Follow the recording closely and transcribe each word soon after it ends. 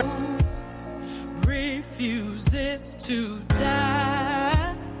refuses to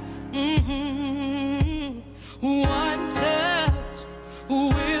die. One touch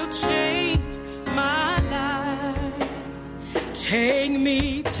will change my life. Take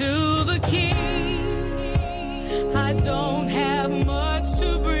me to the King. I don't have much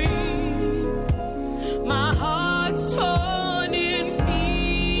to bring. My heart's torn in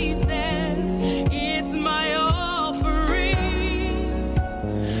pieces. It's my offering.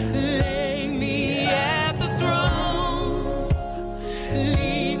 Lay me at the throne.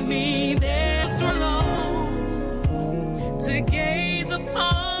 Leave me there so long to gaze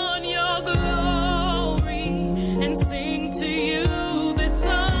upon your glory and sing to you this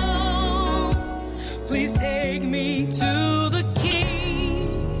song. Please take me to the King.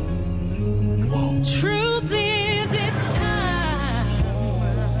 Truth is, it's time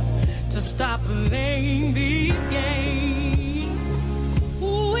to stop playing these games.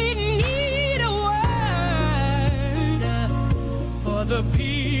 We need a word for the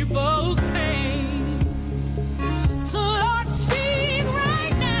people's pain. So Lord, speak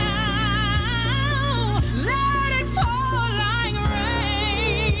right now. Let it pour like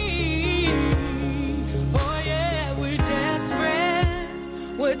rain. Oh yeah, we're desperate.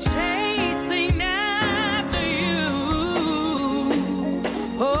 We're chasing after you.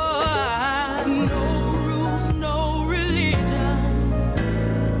 Oh, no rules, no religion.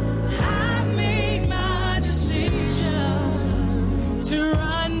 I've made my decision to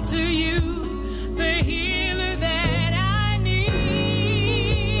run to you, the healer that I need.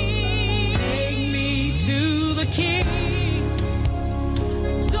 Take me to the King.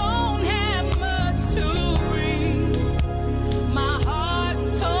 Don't have much to bring. My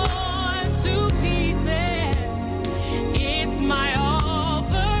heart's torn to pieces. It's my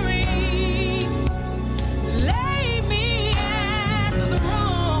offering. Lay me at the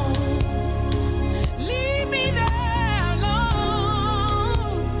throne. Leave me there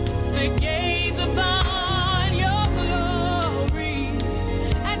alone to gaze upon your glory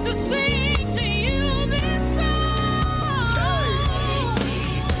and to sing to you this song.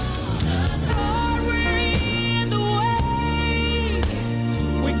 Lord, we're in the way.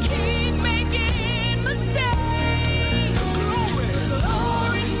 We keep making mistakes.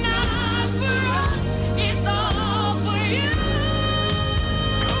 Glory not for us, it's all for you.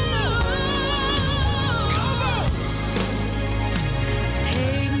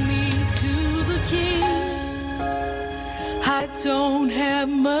 Take me to the King. I don't have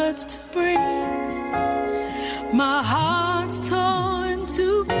much to bring. My heart's torn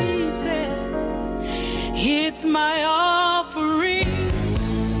to pieces. It's my offering.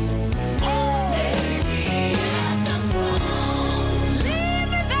 Leave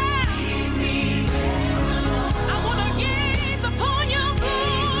me there. I wanna gaze upon your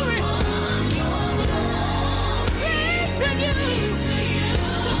glory. Sing to you.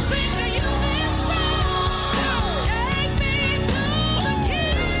 To sing to you this song. Take me to the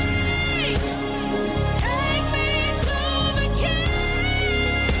King. Take me to the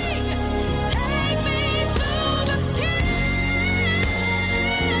King. Take me to the King.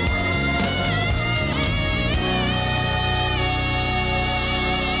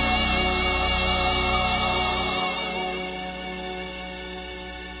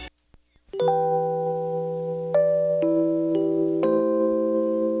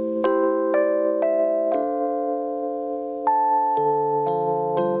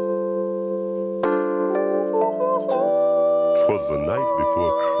 Twas the night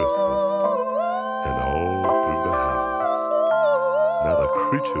before Christmas, and all through the house, not a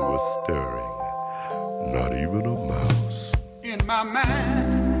creature was stirring, not even a mouse. In my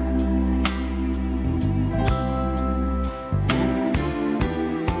mind,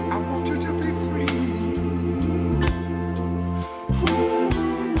 I want you to be free.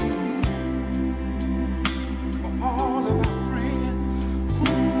 For all of our friends,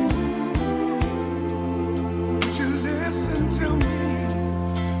 would you listen to me?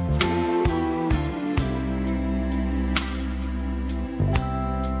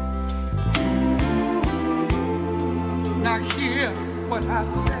 Now hear what I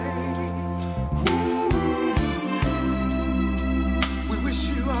say.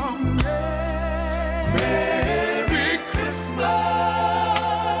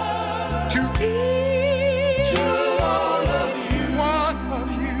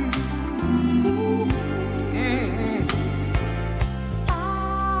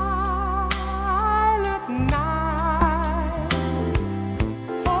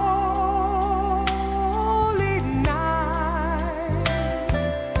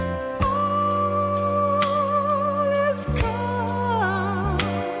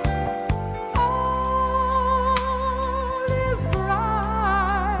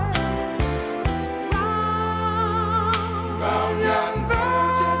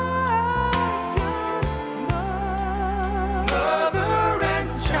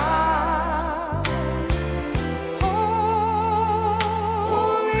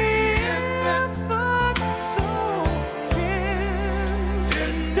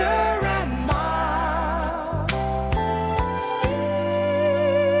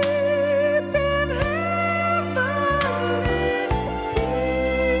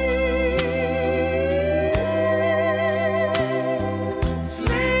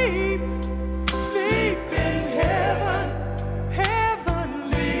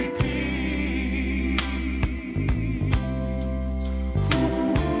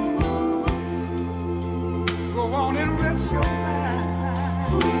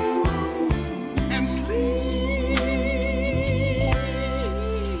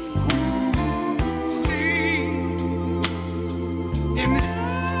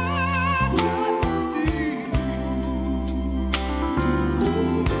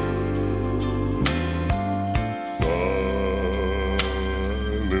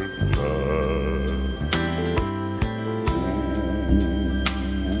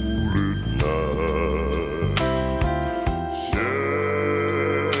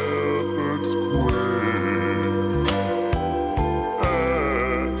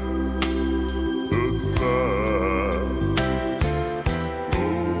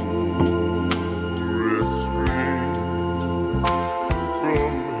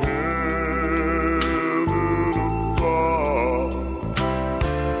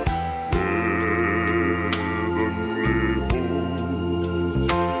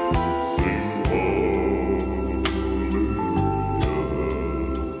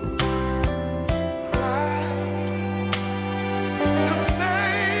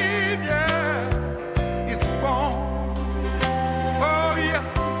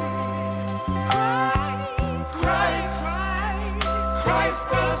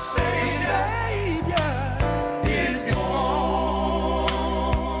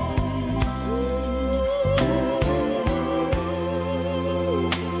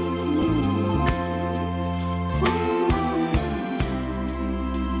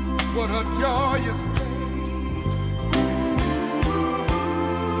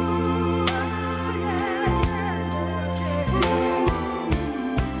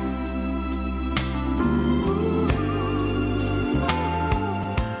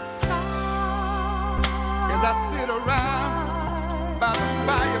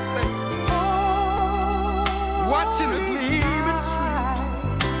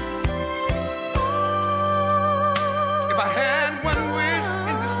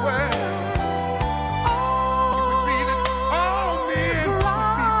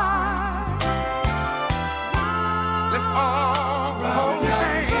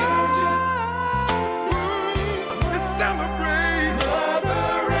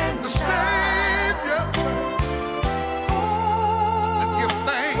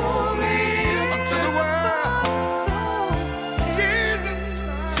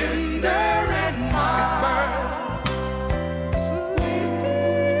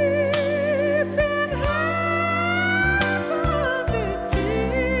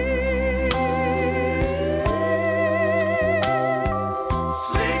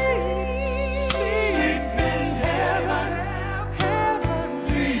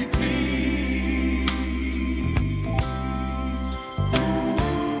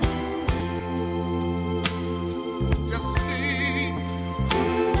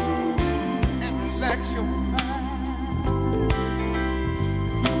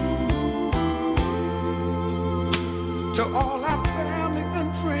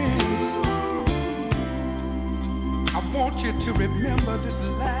 want you to remember this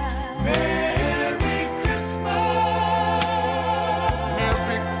line. Merry Christmas.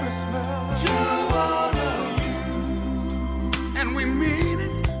 Merry Christmas to all of you. And we mean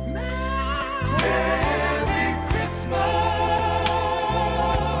it. Merry Christmas.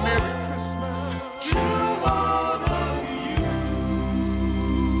 Merry Christmas to all of you.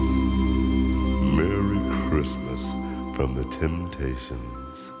 Merry Christmas from the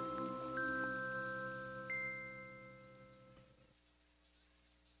Temptations.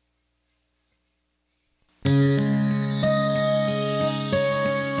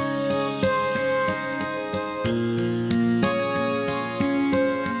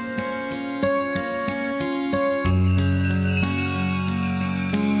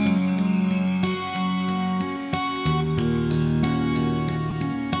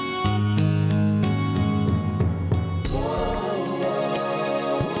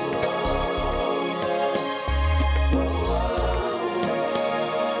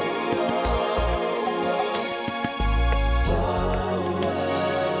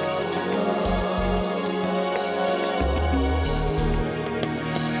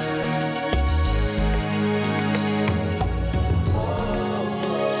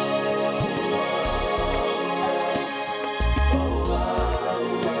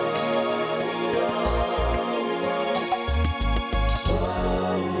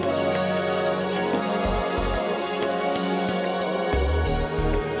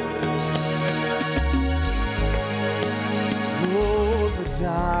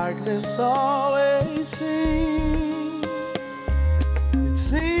 Darkness always seems, it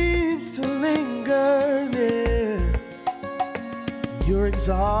seems to linger near. You're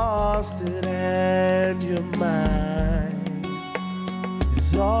exhausted and your mind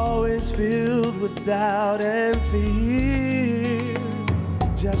is always filled with doubt and fear.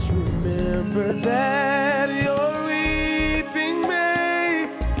 Just remember that your weeping may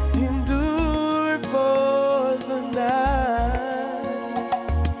endure for the night.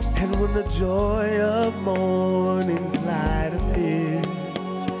 When the joy of morning's light appears,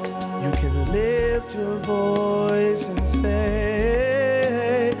 you can lift your voice and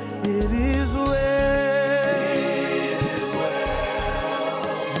say, it is well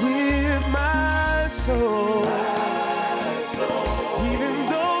with my soul. Even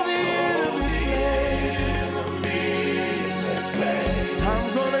though the enemy slays, I'm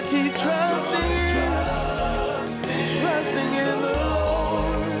gonna keep trusting in the Lord.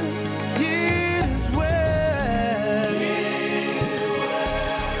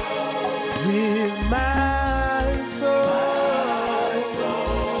 With my soul,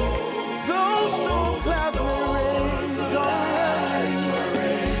 those storm clouds may rage, don't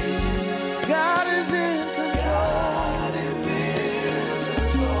rage. God is in control.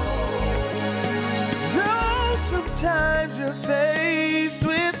 Though sometimes you're faced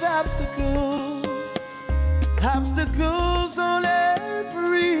with obstacles on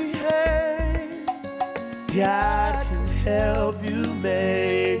every hand, God can help you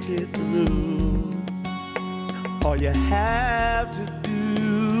make it through. All you have to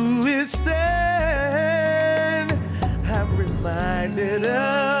do is stand. I'm reminded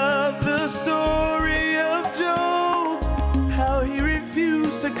of the story of Job, how he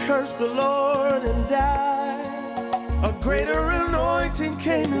refused to curse the Lord and die. A greater anointing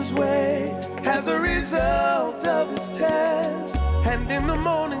came his way as a result of his test. And in the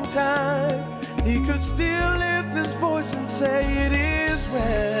morning time, he could still lift his voice and say, it is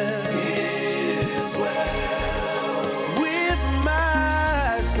well. It is well with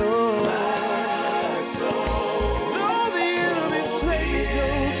my soul. Though the enemy slay me,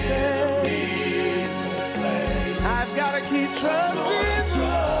 Job said, I've got to keep trusting.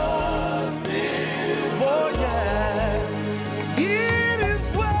 Oh yeah, it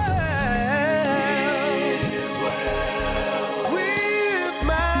is well with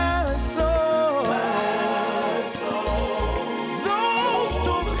my soul. Those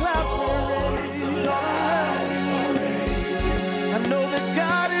storm clouds may rage, I know that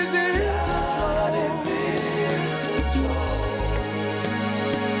God is in control.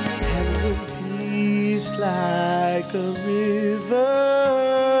 And when peace like a river,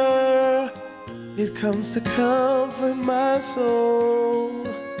 it comes to comfort my soul.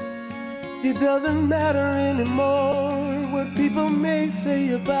 It doesn't matter anymore what people may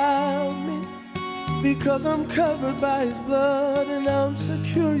say about me, because I'm covered by his blood and I'm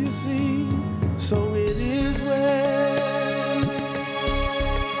secure, you see. So it is well.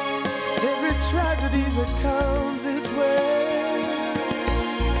 Every tragedy that comes its way,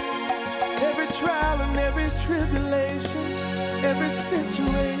 every trial and every tribulation, every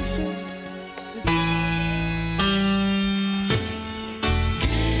situation,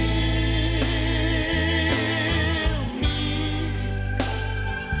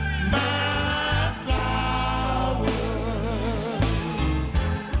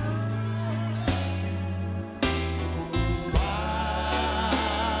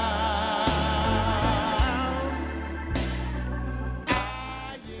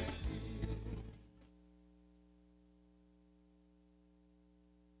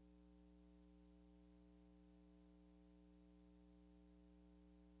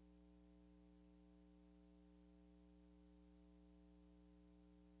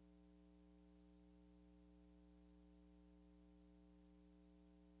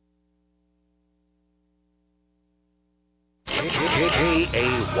 KAYT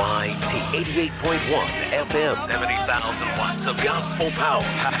 88.1 FM, 70,000 watts of gospel power.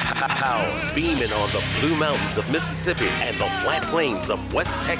 Beaming on the Blue Mountains of Mississippi and the flat plains of West Texas.